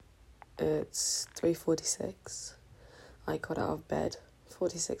It's 3:46. I got out of bed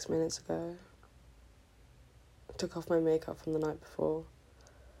 46 minutes ago. Took off my makeup from the night before.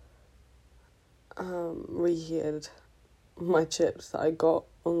 Reheated my chips that I got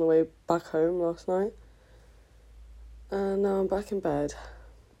on the way back home last night. And now I'm back in bed.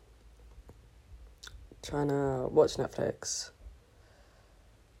 Trying to watch Netflix.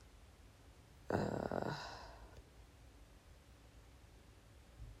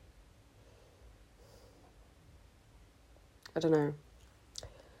 I don't know.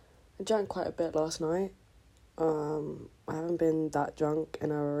 I drank quite a bit last night. I haven't been that drunk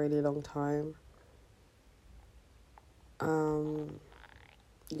in a really long time.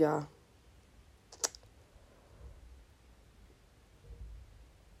 Yeah.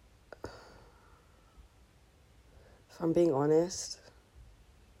 If I'm being honest,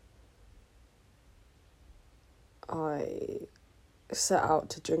 I set out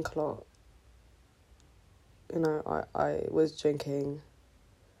to drink a lot. You know, I was drinking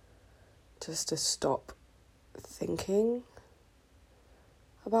just to stop thinking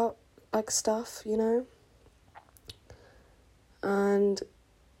about, like, stuff, you know? And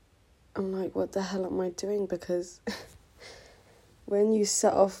I'm like, what the hell am I doing? Because when you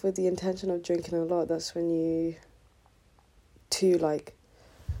set off with the intention of drinking a lot, that's when you, like,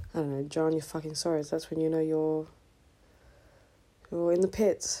 I don't know, drown your fucking sorrows. That's when you know you're in the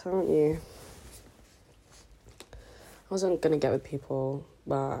pits, aren't you? I wasn't gonna get with people,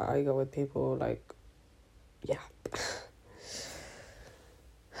 but I got with people, like, yeah. I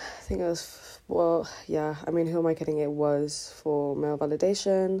think it was, who am I kidding? It was for male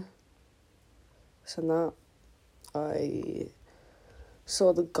validation. So that I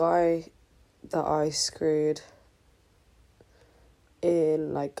saw the guy that I screwed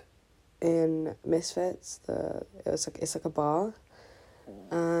in Misfits. It's like a bar,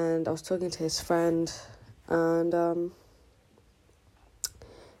 and I was talking to his friend, and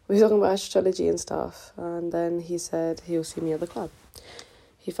we were talking about astrology and stuff, and then he said he'll see me at the club.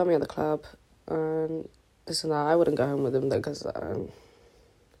 He found me at the club, and this and that. I wouldn't go home with him though, because I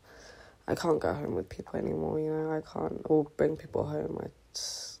can't go home with people anymore, you know. I can't, or bring people home. I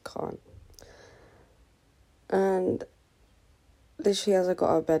just can't. And literally as I got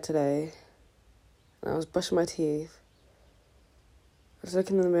out of bed today, and I was brushing my teeth, I was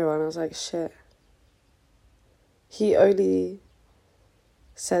looking in the mirror and I was like, shit. He only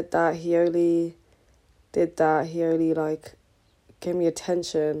said that, he only did that, he only, like, gave me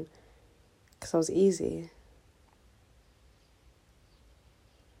attention because I was easy.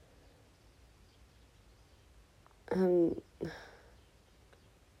 And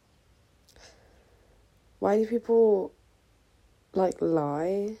why do people, like,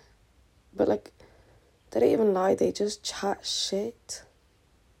 lie? But, like, they don't even lie, they just chat shit.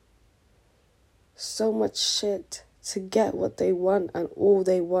 So much shit to get what they want, and all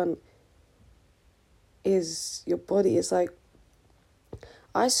they want is your body. It's like,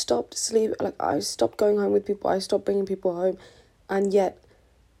 I stopped going home with people, I stopped bringing people home, and yet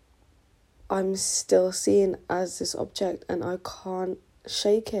I'm still seen as this object, and I can't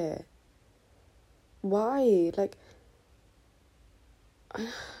shake it. Why? Like,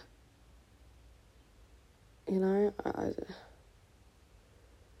 you know, I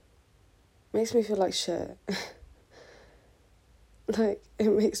makes me feel like shit. Like, it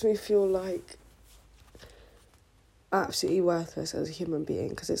makes me feel like absolutely worthless as a human being,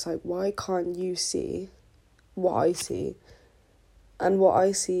 because it's like, why can't you see what I see? And what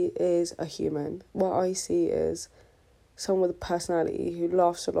I see is a human. What I see is someone with a personality, who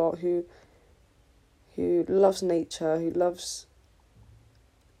laughs a lot, who loves nature, who loves,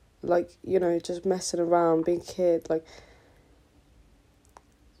 like, you know, just messing around, being a kid, like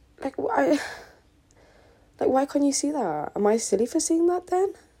why, like, why can't you see that? Am I silly for seeing that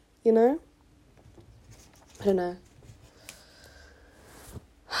then? You know? I don't know.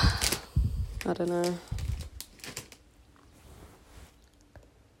 I don't know.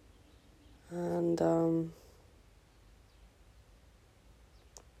 And,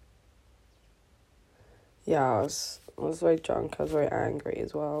 yeah, I was very drunk. I was very angry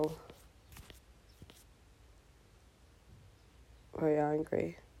as well. Very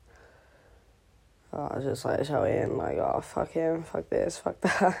angry. I was just, like, shouting, like, oh, fuck him, fuck this, fuck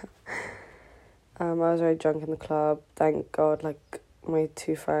that. I was very drunk in the club. Thank God, like, my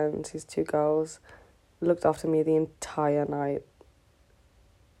two friends, these two girls, looked after me the entire night.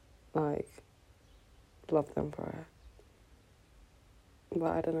 Like, love them for it.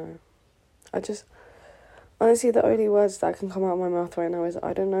 But I don't know. Honestly, the only words that can come out of my mouth right now is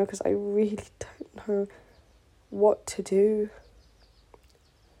I don't know, because I really don't know what to do.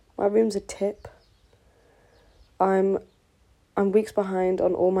 My room's a tip. I'm weeks behind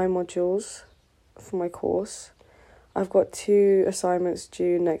on all my modules for my course. I've got 2 assignments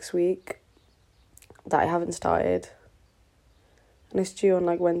due next week that I haven't started. And it's due on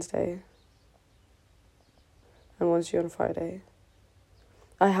like Wednesday. And one's due on Friday.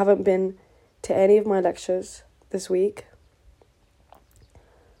 I haven't been to any of my lectures this week.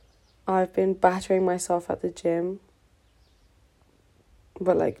 I've been battering myself at the gym.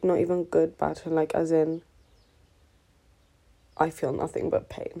 But like not even good battering, like as in I feel nothing but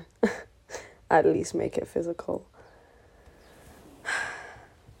pain. At least make it physical. I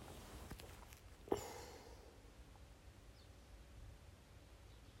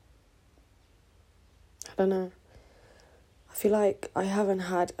don't know. I feel like I haven't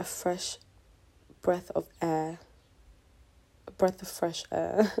had a fresh breath of fresh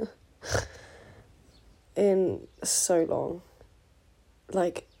air in so long.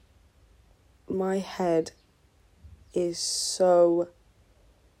 Like, my head is so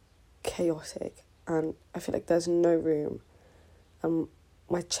chaotic and I feel like there's no room and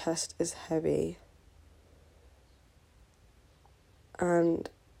my chest is heavy and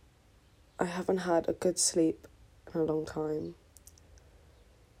I haven't had a good sleep in a long time.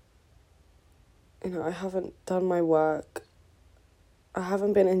 You know, I haven't done my work. I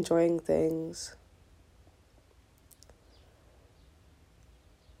haven't been enjoying things.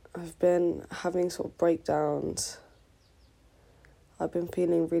 I've been having sort of breakdowns. I've been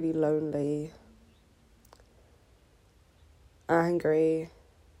feeling really lonely, angry,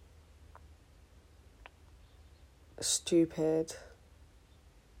 stupid,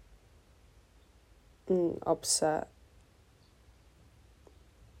 upset.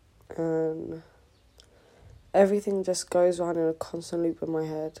 And everything just goes on in a constant loop in my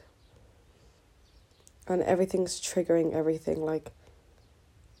head. And everything's triggering everything. Like,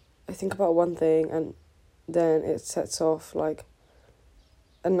 I think about one thing and then it sets off, like,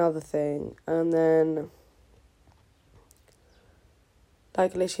 another thing. And then,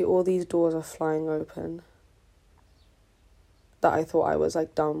 like, literally all these doors are flying open that I thought I was,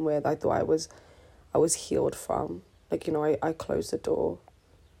 like, done with. I thought I was healed from. Like, you know, I closed the door.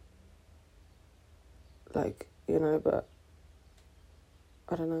 Like, you know, but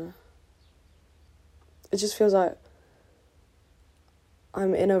I don't know. It just feels like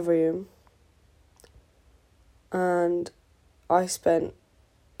I'm in a room and it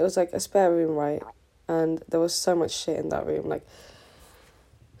was like a spare room, right? And there was so much shit in that room, like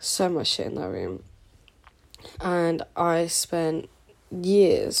so much shit in that room. And I spent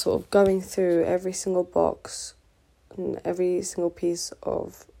years sort of going through every single box and every single piece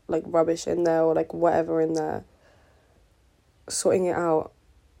of like rubbish in there or like whatever in there, sorting it out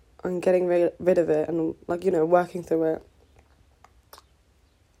and getting rid of it and like, you know, working through it.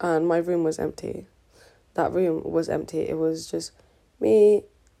 And my room was empty. That room was empty. It was just me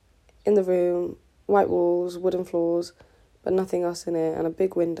in the room, white walls, wooden floors, but nothing else in it, and a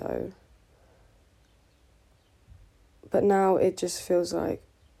big window. But now it just feels like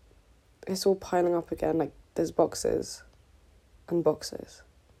it's all piling up again. Like there's boxes and boxes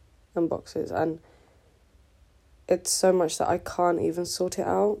and boxes. And it's so much that I can't even sort it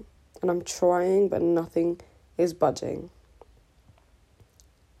out. And I'm trying, but nothing is budging.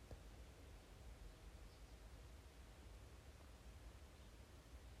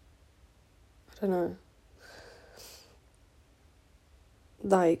 I don't know.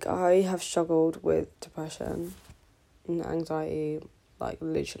 Like, I have struggled with depression and anxiety, like,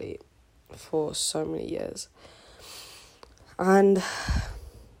 literally for so many years. And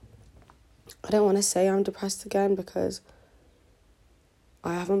I don't want to say I'm depressed again because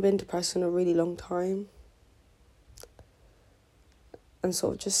I haven't been depressed in a really long time. And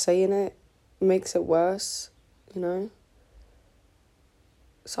sort of just saying it makes it worse, you know?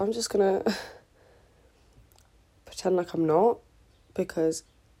 So I'm just gonna pretend like I'm not, because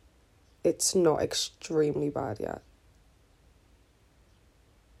it's not extremely bad yet.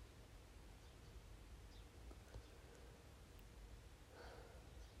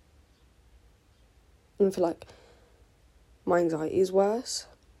 And I feel like my anxiety is worse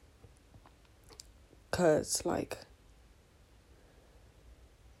because, like,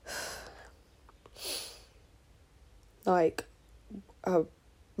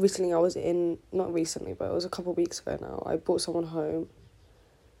 recently I was not recently, but it was a couple of weeks ago now, I brought someone home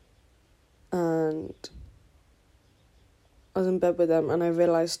and I was in bed with them and I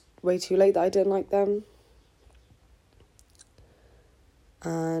realised way too late that I didn't like them.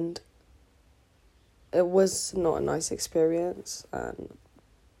 And it was not a nice experience, and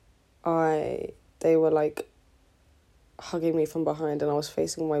they were like hugging me from behind and I was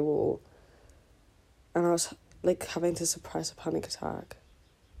facing my wall. And I was, like, having to suppress a panic attack.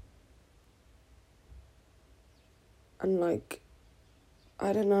 And, like,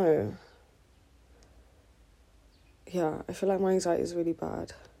 I don't know. Yeah, I feel like my anxiety is really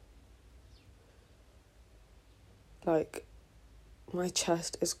bad. Like, my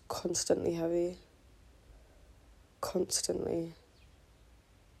chest is constantly heavy. Constantly.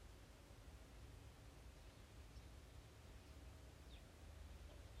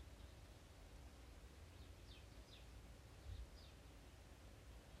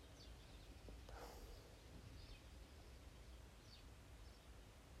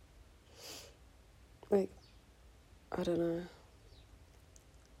 Like, I don't know.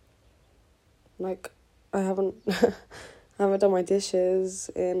 Like, I haven't I haven't done my dishes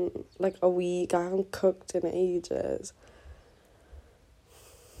in like a week. I haven't cooked in ages.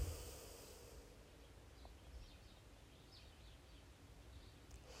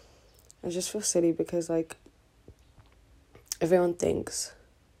 I just feel silly because, like, everyone thinks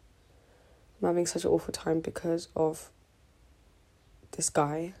I'm having such an awful time because of this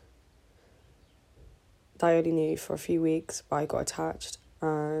guy that I only knew for a few weeks, but I got attached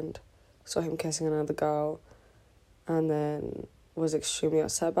and saw him kissing another girl and then was extremely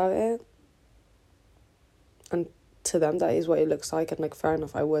upset about it. And to them, that is what it looks like. And, like, fair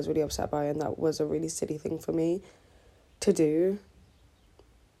enough, I was really upset by it and that was a really silly thing for me to do.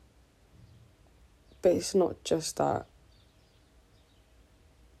 But it's not just that.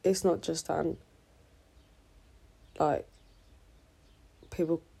 It's not just that. And, like,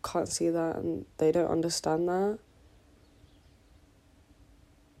 people can't see that and they don't understand that.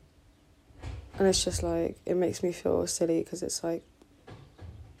 And it's just, like, it makes me feel silly because it's, like,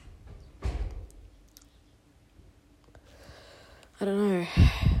 I don't know.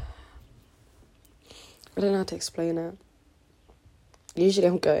 I don't know how to explain it. Usually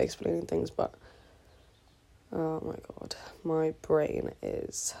I'm good at explaining things, but oh my god, my brain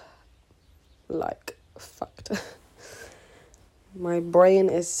is, like, fucked. My brain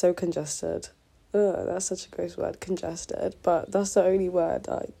is so congested. Ugh, that's such a gross word, congested, but that's the only word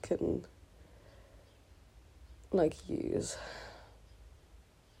I can, like, use.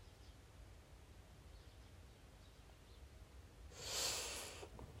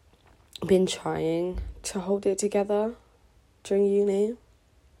 Been trying to hold it together during uni.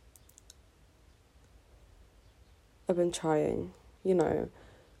 I've been trying,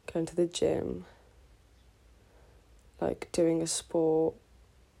 going to the gym, like, doing a sport,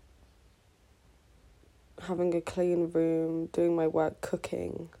 having a clean room, doing my work,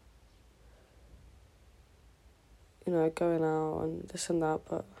 cooking, going out and this and that,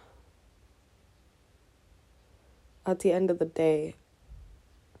 but at the end of the day,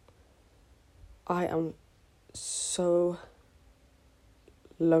 I am so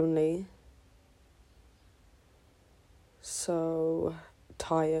lonely, so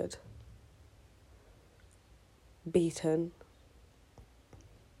tired, beaten,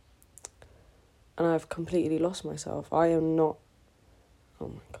 and I've completely lost myself. I am not, oh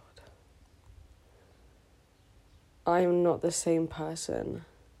my god, I am not the same person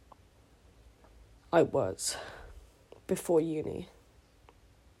I was before uni.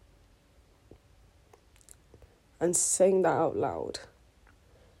 And saying that out loud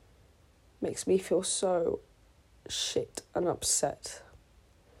makes me feel so shit and upset.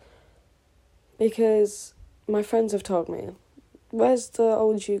 Because my friends have told me, where's the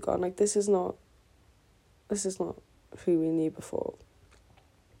old you gone? Like, this is not who we knew before.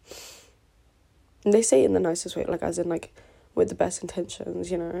 And they say it in the nicest way, like, as in, like, with the best intentions,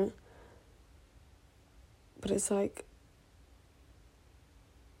 But it's like,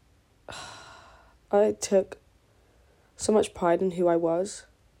 I took so much pride in who I was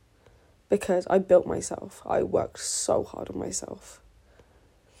because I built myself. I worked so hard on myself.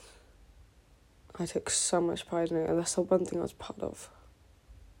 I took so much pride in it, and that's the one thing I was proud of.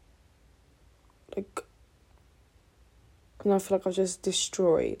 Like, and I feel like I've just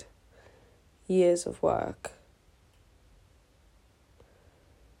destroyed years of work.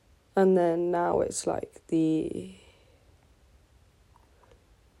 And then now it's like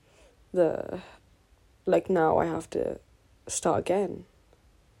like, now I have to start again.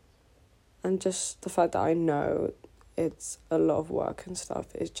 And just the fact that I know it's a lot of work and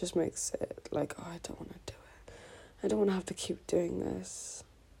stuff, it just makes it like, oh, I don't want to do it. I don't want to have to keep doing this.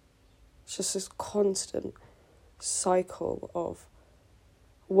 It's just this constant cycle of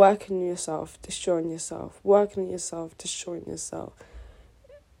working on yourself, destroying yourself, working on yourself, destroying yourself.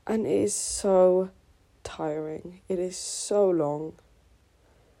 And it is so tiring. It is so long.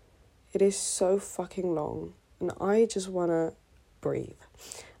 It is so fucking long. and I just want to breathe.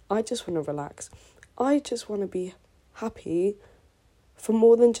 I just want to relax. I just want to be happy for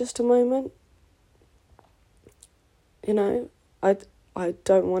more than just a moment. You know, I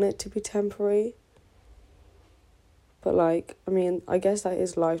don't want it to be temporary. But, like, I mean, I guess that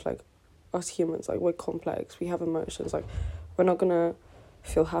is life. Like, us humans, like, we're complex. We have emotions. Like, we're not going to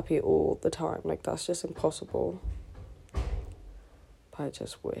feel happy all the time. Like, that's just impossible. But I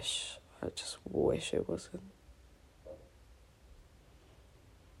just wish it wasn't.